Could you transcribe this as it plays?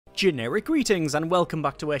Generic greetings and welcome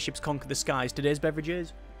back to Airships Conquer the Skies. Today's beverage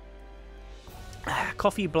is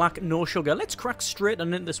coffee black, no sugar. Let's crack straight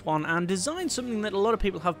on into this one and design something that a lot of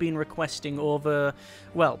people have been requesting over,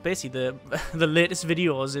 well, basically the latest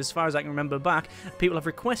videos, as far as I can remember back. People have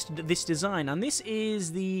requested this design, and this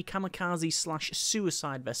is the kamikaze slash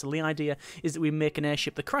suicide vessel. The idea is that we make an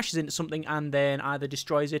airship that crashes into something and then either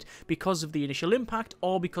destroys it because of the initial impact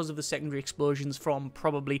or because of the secondary explosions from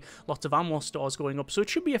probably lots of ammo stores going up. So it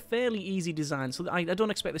should be a fairly easy design, so I don't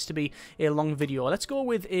expect this to be a long video. Let's go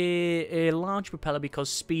with a large propeller because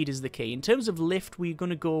speed is the key. In terms of lift, we're going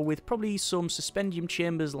to go with probably some suspendium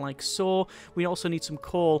chambers like so. We also need some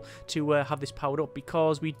coal to have this powered up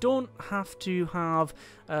because we don't have to have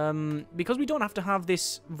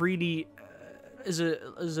this really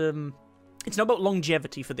it's not about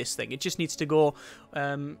longevity for this thing. It just needs to go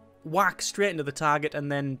whack straight into the target,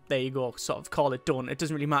 and then there you go, sort of call it done. It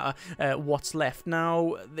doesn't really matter what's left.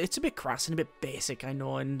 Now, it's a bit crass and a bit basic, I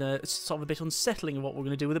know, and it's sort of a bit unsettling of what we're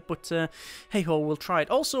going to do with it, but hey-ho, we'll try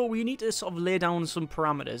it. Also, we need to sort of lay down some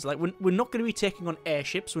parameters. Like, we're not going to be taking on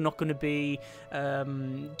airships, we're not going to be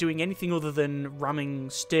doing anything other than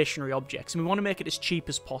ramming stationary objects, and we want to make it as cheap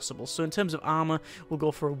as possible. So in terms of armor, we'll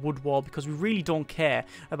go for a wood wall, because we really don't care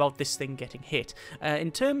about this thing getting hit.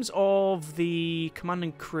 In terms of the command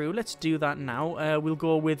and crew, let's do that now. We'll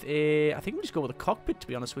go with I think we'll just go with a cockpit, to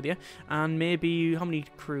be honest with you. And maybe, how many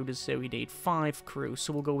crew does it say we need? 5 crew.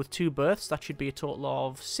 So we'll go with 2 berths. That should be a total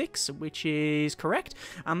of 6, which is correct.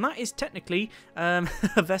 And that is technically a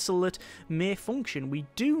vessel that may function. We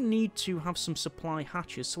do need to have some supply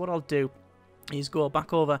hatches. So what I'll do is go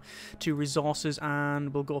back over to resources,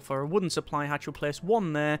 and we'll go for a wooden supply hatch. We'll place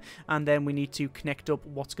 1 there, and then we need to connect up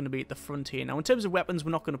what's going to be at the front here. Now, in terms of weapons,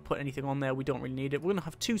 we're not going to put anything on there. We don't really need it. We're going to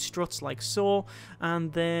have 2 struts like so,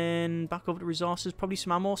 and then back over to resources, probably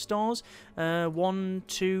some ammo stores. 1,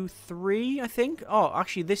 2, 3, I think. Oh,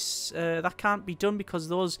 actually, this that can't be done because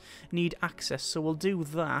those need access, so we'll do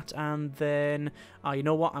that, and then you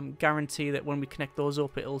know what? I'm guarantee that when we connect those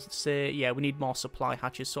up, it'll say, yeah, we need more supply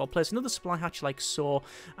hatches. So I'll place another supply hatch like so,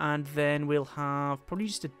 and then we'll have probably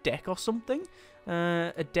just a deck or something,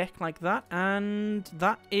 a deck like that, and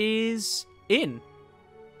that is in.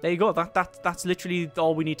 There you go, that's literally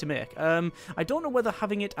all we need to make. I don't know whether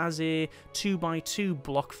having it as a 2x2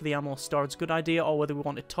 block for the ammo store is a good idea, or whether we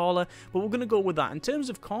want it taller, but we're going to go with that. In terms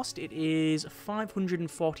of cost, it is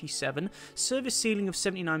 547. Service ceiling of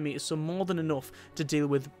 79 meters, so more than enough to deal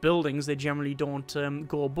with buildings. They generally don't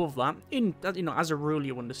go above that. You know, as a rule,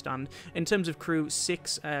 you understand. In terms of crew,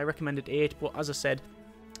 6, recommended 8, but as I said,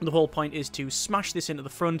 the whole point is to smash this into the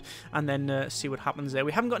front and then see what happens there.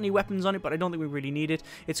 We haven't got any weapons on it, but I don't think we really need it.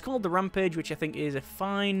 It's called the Rampage, which I think is a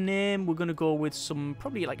fine name. We're going to go with some,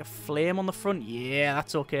 probably like a flame on the front. Yeah,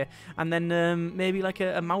 that's okay. And then maybe like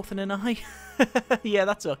a mouth and an eye. Yeah,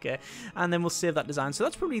 that's okay. And then we'll save that design. So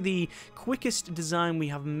that's probably the quickest design we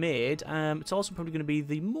have made. It's also probably going to be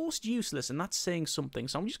the most useless, and that's saying something.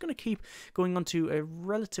 So I'm just going to keep going on to a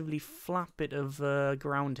relatively flat bit of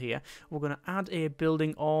ground here. We're going to add a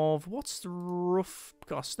building of, what's the rough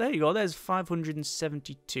cost? There you go, there's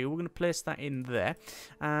 572. We're going to place that in there,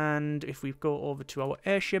 and if we go over to our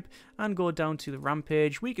airship and go down to the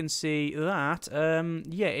Rampage, we can see that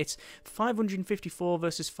yeah, it's 554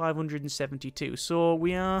 versus 572, so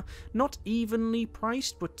we are not evenly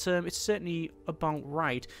priced, but it's certainly about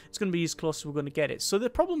right. It's going to be as close as we're going to get it. So the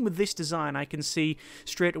problem with this design, I can see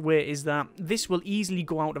straight away, is that this will easily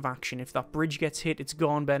go out of action. If that bridge gets hit, it's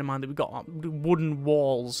gone. Bear in mind that we've got wooden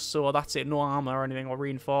walls, so that's it, no armor or anything, or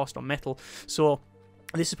reinforced or metal. So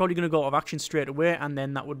this is probably going to go out of action straight away, and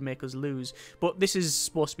then that would make us lose. But this is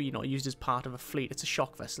supposed to be, you know, used as part of a fleet. It's a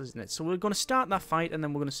shock vessel, isn't it? So we're going to start that fight, and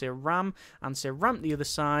then we're going to say ram, and say ramp the other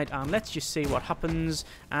side, and let's just see what happens.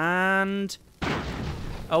 And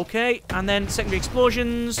okay, and then secondary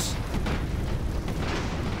explosions.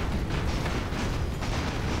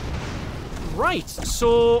 Right,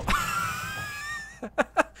 so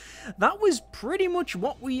that was pretty much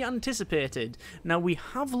what we anticipated. Now, we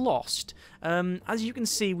have lost. As you can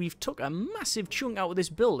see, we've took a massive chunk out of this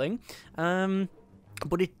building.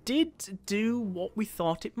 But it did do what we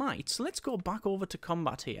thought it might. So let's go back over to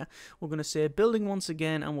combat here. We're going to say building once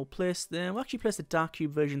again, and we'll actually place the Dark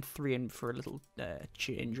Cube version 3 in for a little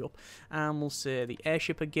change up. And we'll say the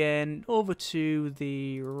airship again, over to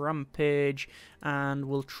the Rampage, and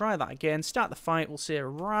we'll try that again. Start the fight, we'll say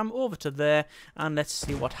ram over to there, and let's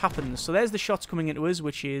see what happens. So there's the shots coming into us,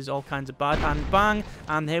 which is all kinds of bad, and bang,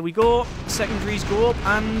 and here we go. Secondaries go up,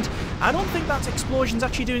 and I don't think that explosion's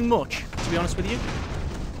actually doing much, to be honest with you.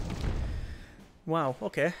 Wow,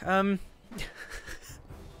 okay. I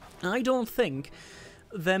don't think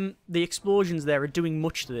the explosions there are doing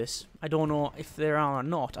much to this. I don't know if they are or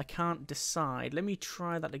not. I can't decide. Let me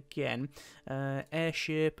try that again.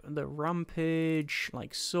 Airship, the rampage,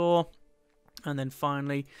 like so. And then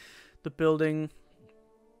finally, the building.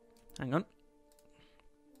 Hang on. Do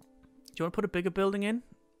you want to put a bigger building in?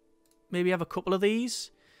 Maybe have a couple of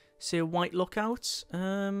these. Say white lookouts.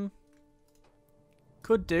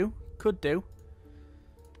 Could do. Could do.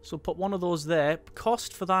 So put one of those there.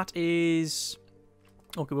 Cost for that is...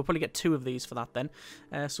 Okay, we'll probably get 2 of these for that then.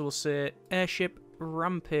 So we'll say airship,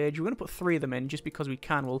 rampage. We're going to put 3 of them in just because we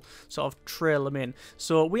can. We'll sort of trail them in.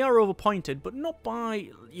 So we are overpointed, but not by,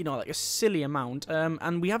 you know, like a silly amount.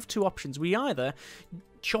 And we have 2 options. We either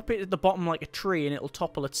chop it at the bottom like a tree and it'll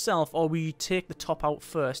topple itself, or we take the top out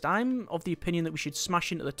first. I'm of the opinion that we should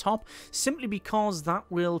smash into the top, simply because that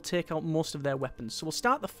will take out most of their weapons. So we'll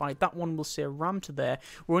start the fight. That one will say ram to there.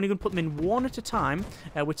 We're only going to put them in one at a time.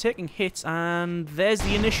 We're taking hits, and there's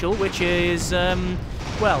the initial, which is,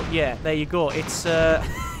 well, yeah, there you go. It's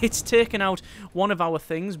it's taken out one of our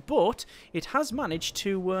things, but it has managed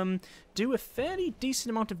to do a fairly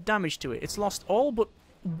decent amount of damage to it. It's lost all but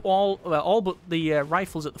the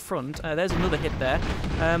rifles at the front. There's another hit there.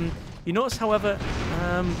 You notice, however,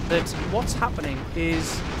 that what's happening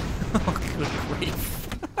is... oh, good grief.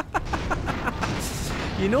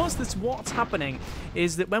 You notice that what's happening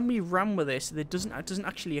is that when we ram with this, it doesn't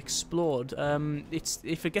actually explode.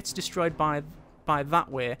 If it gets destroyed by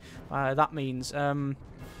that way, that means...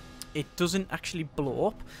 it doesn't actually blow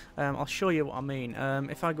up. I'll show you what I mean.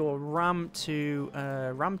 If I go ram to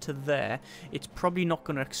there, it's probably not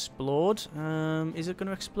going to explode. Is it going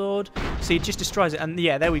to explode? See, it just destroys it. And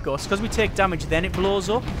yeah, there we go. It's because we take damage, then it blows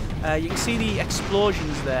up. You can see the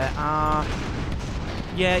explosions there are...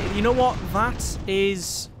 Yeah, you know what?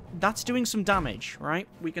 That's doing some damage, right?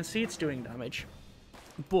 We can see it's doing damage.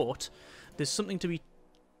 But there's something to be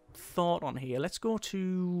thought on here. Let's go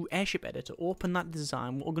to Airship Editor, open that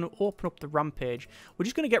design. We're going to open up the rampage. We're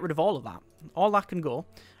just going to get rid of all of that. All that can go.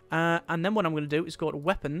 And then what I'm going to do is go to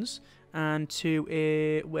weapons and to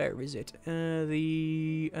where is it?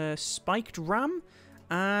 The spiked ram.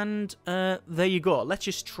 And there you go. Let's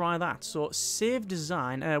just try that. So save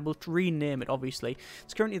design. We'll rename it, obviously.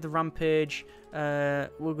 It's currently the rampage. We're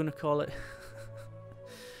going to call it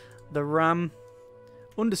the ram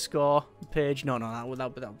underscore page. No, that would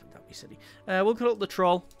be silly. We'll call it the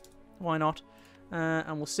troll. Why not?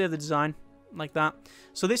 And we'll save the design like that.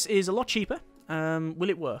 So this is a lot cheaper. Will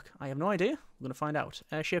it work? I have no idea. We're going to find out.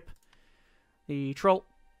 Airship. The troll.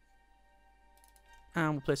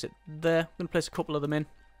 And we'll place it there. I'm going to place a couple of them in.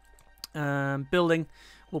 Building.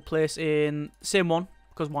 We'll place in the same one,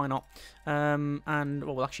 because why not? And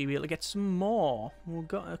we'll actually be able to get some more. We've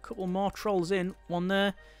got a couple more trolls in. One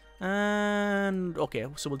there. And okay,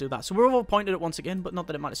 so we'll do that. So we're overpointed it once again, but not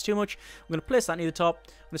that it matters too much. I'm going to place that near the top.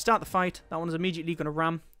 I'm going to start the fight. That one is immediately going to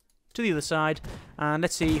ram to the other side. And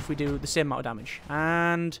let's see if we do the same amount of damage.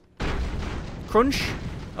 And crunch.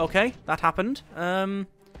 Okay, that happened.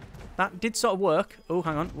 That did sort of work. Oh,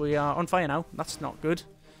 hang on. We are on fire now. That's not good.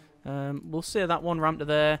 We'll say that one ram to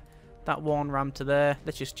there. That one ram to there.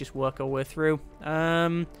 Let's just work our way through.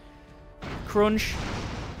 Crunch.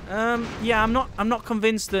 Yeah, I'm not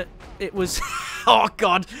convinced that it was... oh,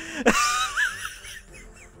 God.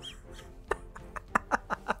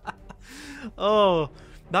 Oh,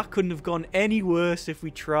 that couldn't have gone any worse if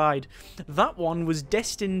we tried. That one was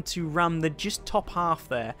destined to ram the just top half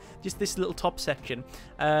there. Just this little top section.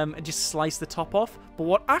 And just slice the top off. But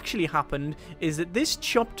what actually happened is that this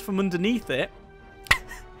chopped from underneath it.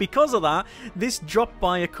 Because of that, this dropped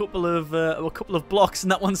by a couple of blocks,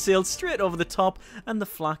 and that one sailed straight over the top, and the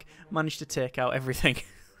flak managed to take out everything.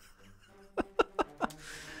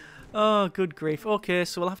 Oh, good grief. Okay,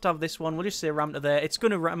 so we'll have to have this one. We'll just say ram to there. It's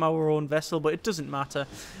going to ram our own vessel, but it doesn't matter.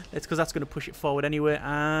 It's because that's going to push it forward anyway,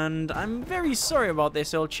 and I'm very sorry about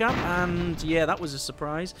this, old chap. And yeah, that was a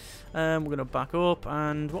surprise. We're going to back up,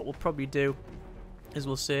 and what we'll probably do is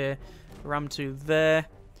we'll say ram to there.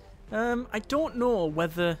 I don't know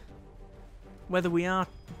whether we are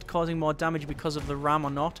causing more damage because of the ram or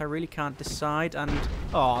not. I really can't decide. And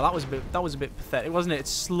oh, that was a bit pathetic, wasn't it? It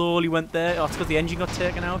slowly went there. Oh, it's because the engine got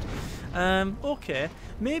taken out. Okay,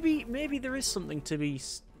 maybe there is something to be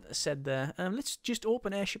said there. Let's just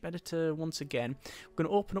open Airship Editor once again. We're going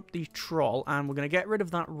to open up the troll, and we're going to get rid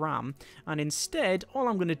of that ram. And instead, all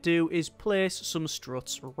I'm going to do is place some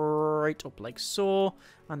struts right up like so,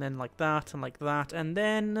 and then like that, and like that, and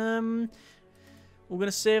then we're going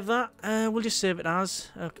to save that. We'll just save it as...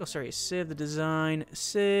 oh, sorry, save the design.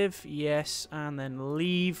 Save, yes, and then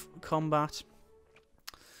leave combat.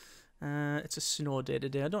 It's a snow day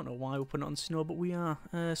today. I don't know why we're putting it on snow, but we are.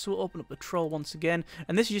 So we'll open up the troll once again.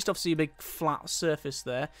 And this is just obviously a big flat surface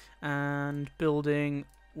there. And building,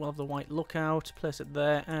 we'll have the white lookout. Place it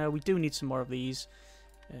there. We do need some more of these.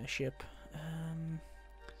 Airship.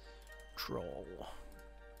 Troll.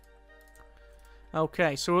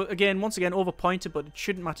 Okay, so again, once again, overpointed, but it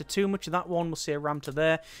shouldn't matter too much. That one will say ram to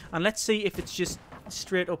there. And let's see if it's just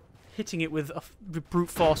straight up hitting it with a brute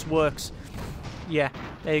force works. Yeah,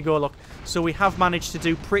 there you go, look. So we have managed to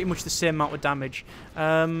do pretty much the same amount of damage.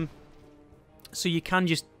 So you can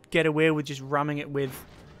just get away with just ramming it with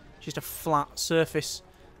just a flat surface.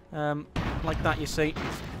 Like that, you see.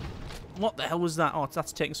 What the hell was that? Oh,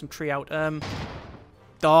 that's taking some tree out.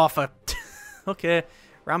 Oh, for... Okay,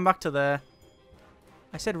 ram back to there.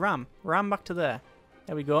 I said ram. Ram back to there.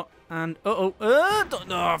 There we go. And, for...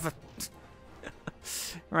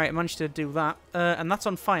 Right, I managed to do that. And that's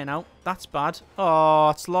on fire now. That's bad. Oh,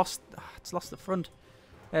 it's lost the front.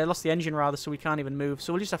 Lost the engine, rather, so we can't even move.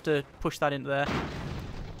 So we'll just have to push that into there.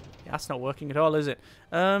 Yeah, that's not working at all, is it?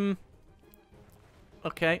 Okay,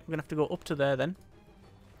 we're going to have to go up to there, then.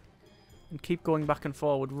 And keep going back and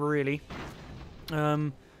forward, really.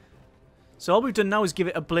 So all we've done now is give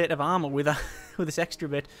it a plate of armor with with this extra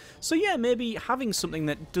bit. So yeah, maybe having something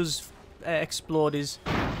that does explode is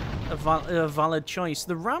a valid choice.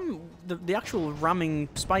 The actual ramming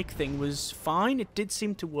spike thing was fine. It did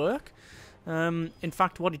seem to work. In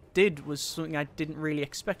fact, what it did was something I didn't really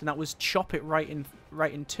expect, and that was chop it right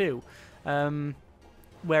in two.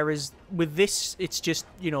 Whereas with this, it's just,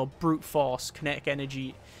 you know, brute force, kinetic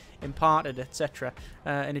energy imparted, etc.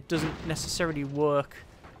 And it doesn't necessarily work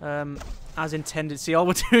as intended. See, all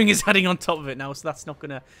we're doing is adding on top of it now, so that's not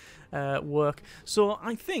going to work. So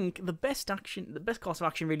I think the best course of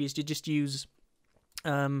action really is to just use,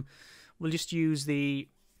 we'll just use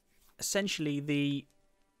essentially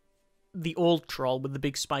the old troll with the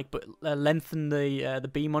big spike, but lengthen the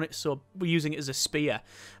beam on it, so we're using it as a spear.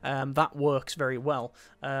 That works very well.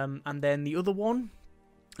 And then the other one,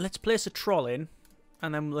 let's place a troll in,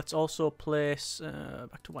 and then let's also place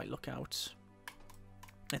back to white lookout.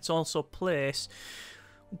 Let's also place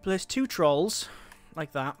two trolls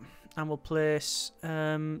like that, and we'll place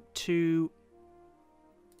 2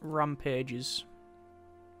 rampages.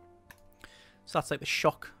 So that's like the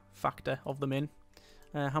shock factor of them in.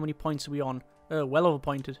 How many points are we on? Well over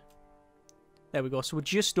pointed. There we go. So we're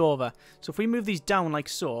just over. So if we move these down like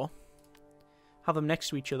so, have them next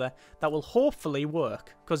to each other, that will hopefully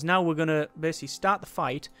work. Because now we're going to basically start the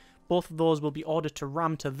fight. Both of those will be ordered to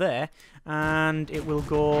ram to there. And it will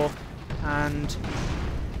go and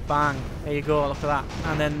bang. There you go. Look at that.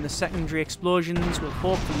 And then the secondary explosions will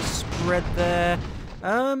hopefully spread there.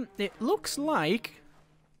 It looks like...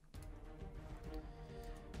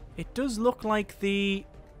 It does look like the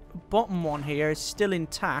bottom one here is still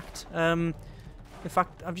intact. In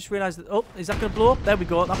fact, I've just realised that... Oh, is that going to blow up? There we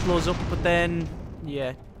go. That blows up, but then...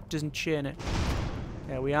 Yeah, doesn't chain it.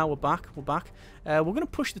 There we are. We're back. We're back. We're going to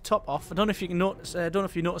push the top off. I don't know if you can notice. I don't know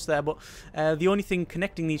if you noticed there, but the only thing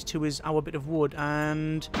connecting these two is our bit of wood,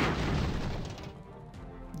 and...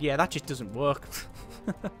 Yeah, that just doesn't work.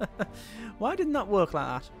 Why didn't that work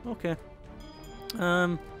like that? Okay.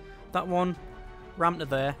 That one... ram to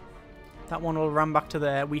there. That one will ram back to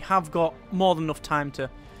there. We have got more than enough time to...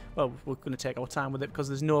 Well, we're going to take our time with it because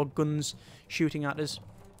there's no guns shooting at us.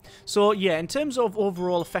 So, yeah, in terms of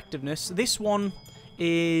overall effectiveness, this one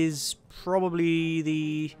is probably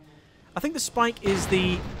the... I think the spike is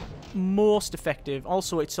the most effective.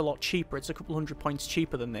 Also, it's a lot cheaper. It's a couple 100 points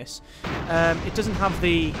cheaper than this. It doesn't have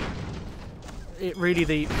the...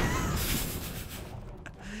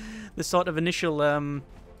 the sort of initial...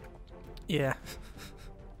 Yeah.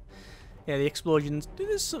 Yeah, the explosions.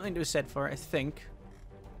 There's something to be said for it, I think.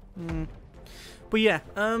 But yeah,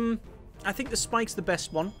 I think the spike's the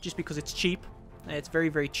best one, just because it's cheap. It's very,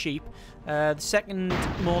 very cheap. The second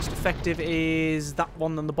most effective is that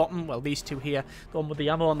one on the bottom. Well, these two here. The one with the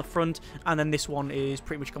ammo on the front. And then this one is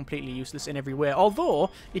pretty much completely useless in every way. Although,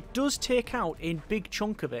 it does take out a big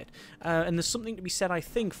chunk of it. And there's something to be said, I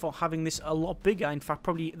think, for having this a lot bigger. In fact,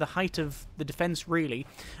 probably the height of the defense, really.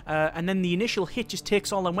 And then the initial hit just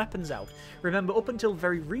takes all the weapons out. Remember, up until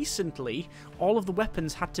very recently, all of the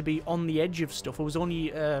weapons had to be on the edge of stuff. It was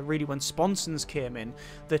only really when sponsons came in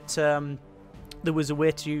that... there was a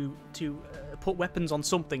way to put weapons on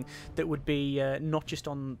something that would be not just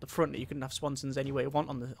on the front. You can have sponsons anywhere you want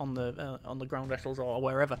on the ground vessels or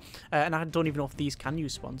wherever. And I don't even know if these can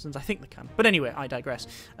use sponsons. I think they can. But anyway, I digress.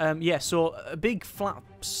 Yeah, so a big flat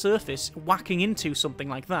surface whacking into something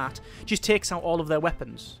like that just takes out all of their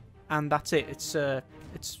weapons, and that's it. It's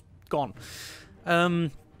gone.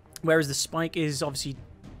 Whereas the spike is obviously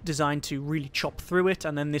designed to really chop through it,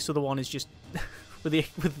 and then this other one is just with the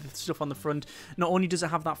stuff on the front. Not only does it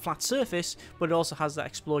have that flat surface, but it also has that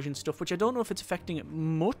explosion stuff, which I don't know if it's affecting it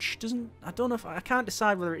much. I don't know if I can't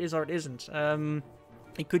decide whether it is or it isn't.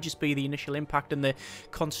 It could just be the initial impact and the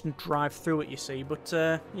constant drive through it, you see. But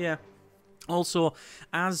yeah. Also,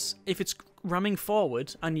 if it's ramming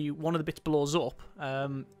forward and one of the bits blows up,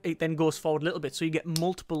 it then goes forward a little bit, so you get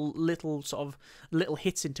multiple little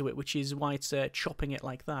hits into it, which is why it's chopping it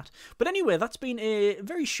like that. But anyway, that's been a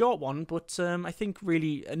very short one, but I think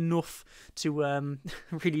really enough to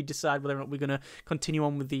really decide whether or not we're going to continue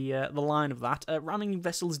on with the line of that. Ramming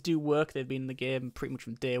vessels do work. They've been in the game pretty much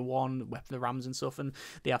from day one, the rams and stuff, and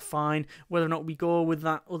they are fine. Whether or not we go with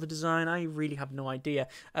that other design, I really have no idea.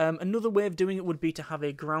 Another way of doing it would be to have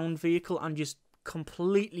a ground vehicle and just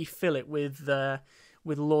completely fill it with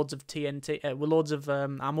loads of TNT, with loads of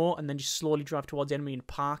ammo, and then just slowly drive towards the enemy and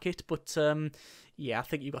park it. But yeah, I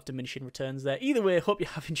think you've got diminishing returns there. Either way, hope you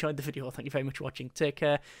have enjoyed the video. Thank you very much for watching. Take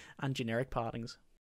care, and generic partings.